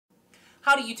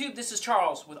Howdy YouTube, this is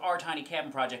Charles with Our Tiny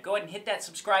Cabin Project. Go ahead and hit that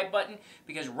subscribe button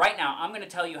because right now I'm going to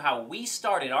tell you how we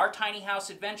started our tiny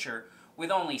house adventure with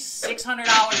only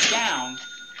 $600 down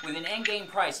with an endgame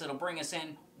price that'll bring us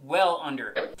in well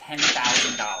under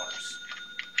 $10,000.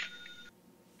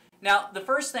 Now, the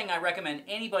first thing I recommend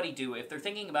anybody do if they're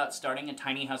thinking about starting a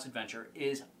tiny house adventure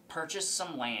is purchase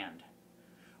some land.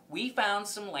 We found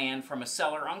some land from a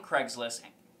seller on Craigslist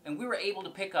and we were able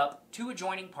to pick up 2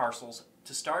 adjoining parcels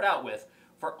to start out with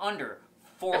for under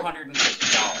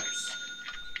 $450.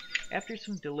 After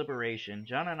some deliberation,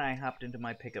 John and I hopped into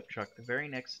my pickup truck the very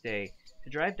next day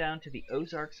to drive down to the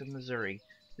Ozarks of Missouri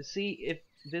to see if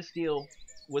this deal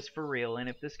was for real and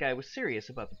if this guy was serious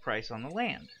about the price on the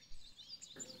land.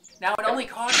 Now, it only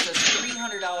cost us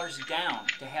 $300 down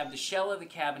to have the shell of the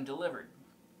cabin delivered.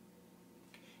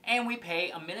 And we pay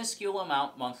a minuscule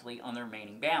amount monthly on the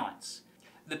remaining balance.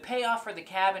 The payoff for the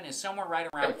cabin is somewhere right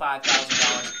around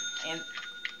 $5,000, and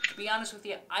to be honest with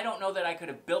you, I don't know that I could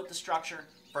have built the structure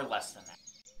for less than that.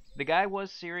 The guy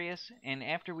was serious, and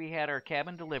after we had our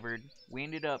cabin delivered, we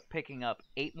ended up picking up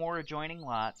 8 more adjoining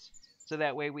lots, so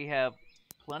that way we have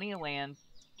plenty of land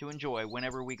to enjoy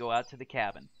whenever we go out to the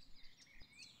cabin.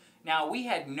 Now, we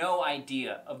had no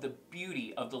idea of the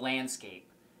beauty of the landscape,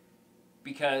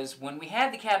 because when we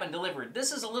had the cabin delivered,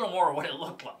 this is a little more what it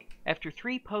looked like. After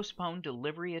 3 postponed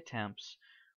delivery attempts,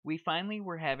 we finally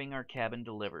were having our cabin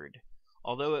delivered.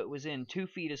 Although it was in 2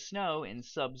 feet of snow in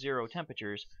sub-zero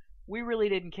temperatures, we really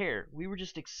didn't care. We were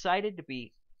just excited to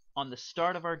be on the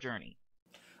start of our journey.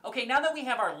 Okay, now that we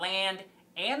have our land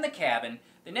and the cabin,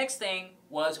 the next thing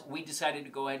was we decided to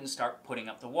go ahead and start putting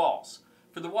up the walls.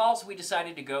 For the walls, we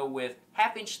decided to go with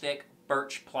 1/2-inch thick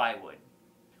birch plywood.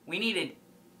 We needed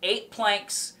 8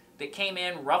 planks that came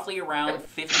in roughly around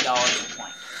 $50 a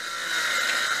plank.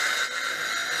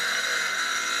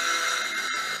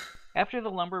 After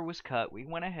the lumber was cut, we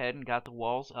went ahead and got the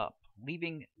walls up,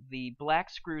 leaving the black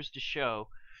screws to show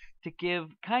to give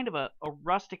kind of a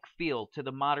rustic feel to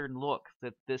the modern look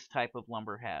that this type of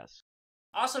lumber has.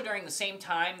 Also, during the same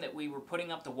time that we were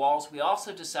putting up the walls, we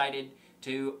also decided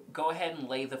to go ahead and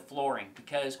lay the flooring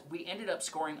because we ended up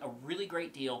scoring a really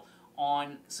great deal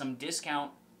on some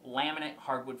discount laminate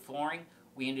hardwood flooring.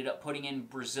 We ended up putting in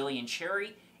Brazilian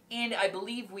cherry, and I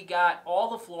believe we got all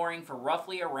the flooring for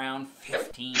roughly around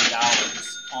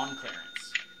 $15 on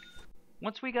clearance.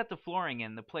 Once we got the flooring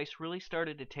in, the place really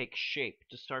started to take shape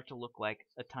to start to look like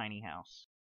a tiny house.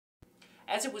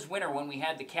 As it was winter when we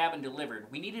had the cabin delivered,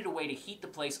 we needed a way to heat the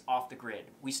place off the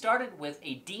grid. We started with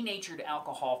a denatured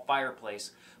alcohol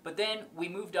fireplace, but then we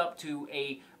moved up to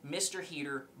a Mr.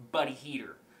 Heater Buddy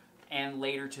Heater, and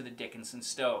later to the Dickinson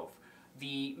stove.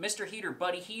 The Mr. Heater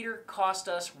Buddy Heater cost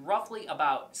us roughly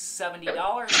about $70,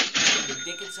 and the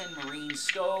Dickinson Marine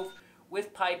stove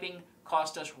with piping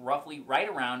cost us roughly right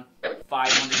around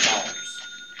 $500.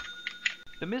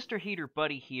 The Mr. Heater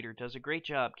Buddy Heater does a great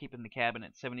job keeping the cabin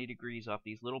at 70 degrees off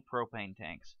these little propane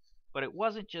tanks, but it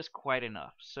wasn't just quite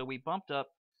enough, so we bumped up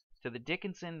to the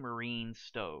Dickinson Marine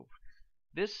stove.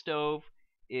 This stove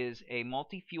is a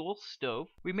multi-fuel stove.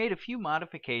 We made a few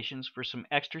modifications for some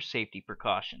extra safety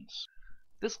precautions.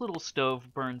 This little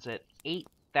stove burns at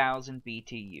 8,000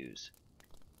 BTUs.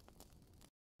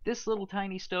 This little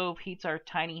tiny stove heats our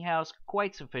tiny house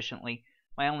quite sufficiently.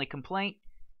 My only complaint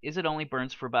is it only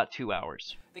burns for about 2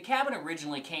 hours. The cabin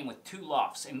originally came with 2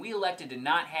 lofts, and we elected to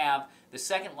not have the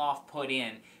second loft put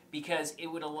in because it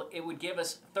would give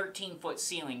us 13-foot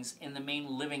ceilings in the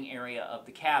main living area of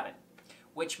the cabin,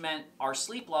 which meant our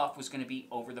sleep loft was going to be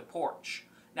over the porch.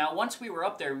 Now, once we were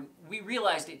up there, we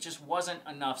realized it just wasn't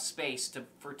enough space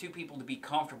for 2 people to be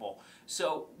comfortable.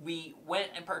 So we went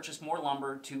and purchased more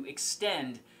lumber to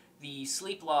extend the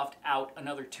sleep loft out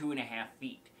another 2.5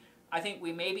 feet. I think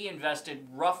we maybe invested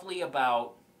roughly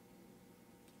about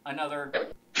another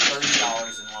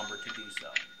 $30 in lumber to do so.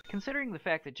 Considering the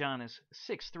fact that John is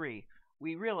 6'3",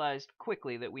 we realized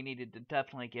quickly that we needed to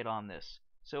definitely get on this.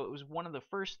 So it was one of the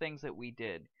first things that we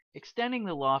did. Extending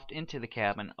the loft into the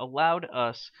cabin allowed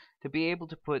us to be able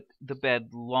to put the bed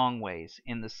long ways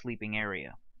in the sleeping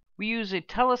area. We use a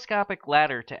telescopic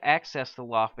ladder to access the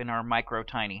loft in our micro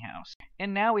tiny house.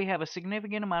 And now we have a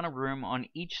significant amount of room on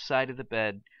each side of the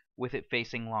bed with it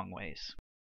facing long ways.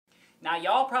 Now,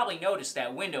 y'all probably noticed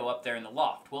that window up there in the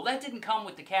loft. Well, that didn't come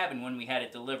with the cabin when we had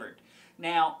it delivered.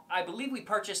 Now, I believe we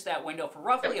purchased that window for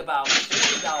roughly about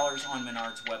 $40 on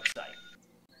Menards website.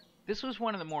 This was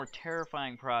one of the more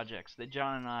terrifying projects that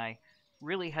John and I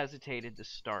really hesitated to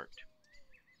start.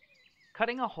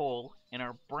 Cutting a hole in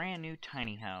our brand new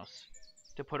tiny house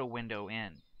to put a window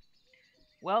in.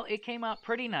 Well, it came out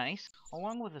pretty nice.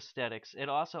 Along with aesthetics, it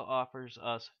also offers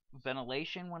us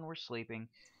ventilation when we're sleeping,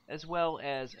 as well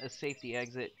as a safety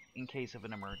exit in case of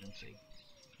an emergency.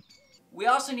 We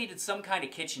also needed some kind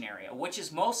of kitchen area, which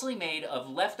is mostly made of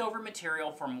leftover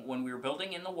material from when we were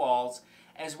building in the walls,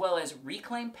 as well as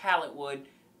reclaimed pallet wood,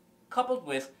 coupled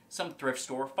with some thrift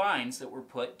store finds that were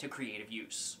put to creative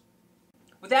use.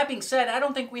 With that being said, I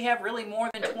don't think we have really more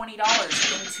than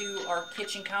 $20 into our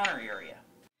kitchen counter area.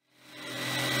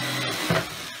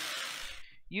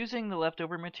 Using the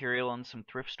leftover material and some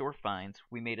thrift store finds,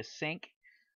 we made a sink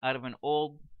out of an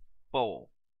old bowl.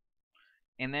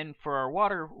 And then for our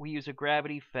water, we use a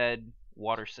gravity-fed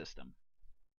water system.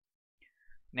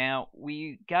 Now,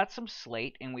 we got some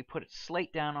slate, and we put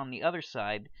slate down on the other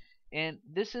side, and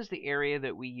this is the area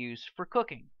that we use for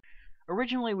cooking.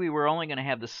 Originally, we were only going to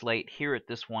have the slate here at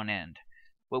this one end,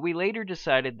 but we later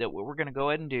decided that what we're going to go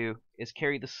ahead and do is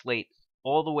carry the slate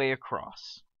all the way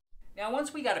across. Now,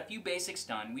 once we got a few basics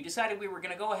done, we decided we were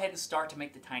going to go ahead and start to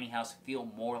make the tiny house feel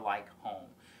more like home.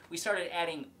 We started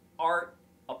adding art,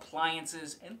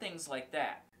 appliances, and things like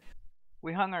that.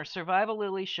 We hung our Survival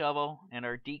Lily shovel and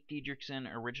our Deke Diedrichsen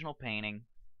original painting.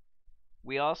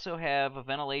 We also have a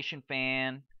ventilation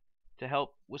fan to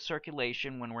help with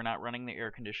circulation when we're not running the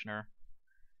air conditioner.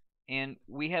 And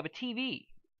we have a TV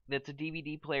that's a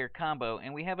DVD player combo,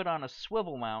 and we have it on a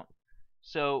swivel mount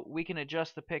so we can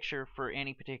adjust the picture for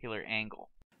any particular angle.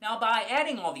 Now, by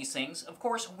adding all these things, of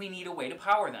course, we need a way to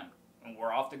power them, and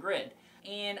we're off the grid.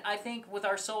 And I think with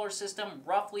our solar system,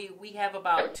 roughly, we have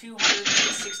about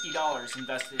 $260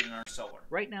 invested in our solar.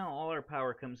 Right now, all our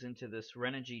power comes into this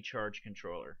Renogy charge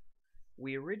controller.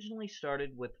 We originally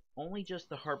started with only just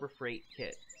the Harbor Freight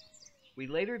kit. We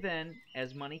later then,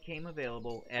 as money came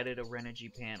available, added a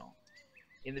Renogy panel.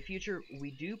 In the future,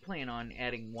 we do plan on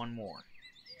adding one more.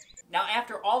 Now,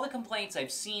 after all the complaints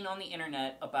I've seen on the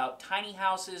internet about tiny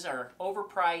houses are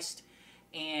overpriced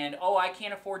and, oh, I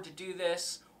can't afford to do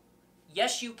this,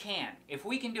 yes, you can. If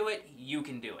we can do it, you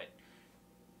can do it.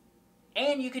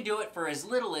 And you can do it for as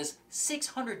little as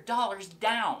 $600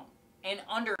 down and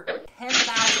under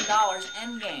 $10,000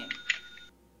 endgame.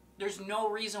 There's no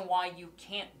reason why you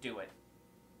can't do it.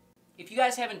 If you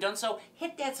guys haven't done so,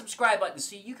 hit that subscribe button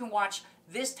so you can watch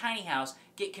this tiny house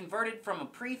get converted from a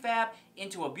prefab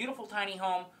into a beautiful tiny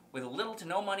home with little to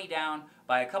no money down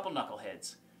by a couple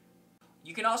knuckleheads.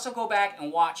 You can also go back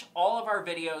and watch all of our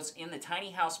videos in the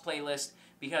tiny house playlist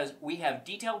because we have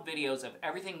detailed videos of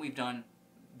everything we've done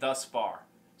thus far,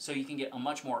 so you can get a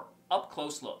much more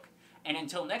up-close look. And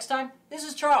until next time, this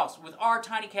is Charles with our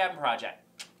Tiny Cabin Project.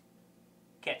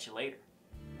 Catch you later.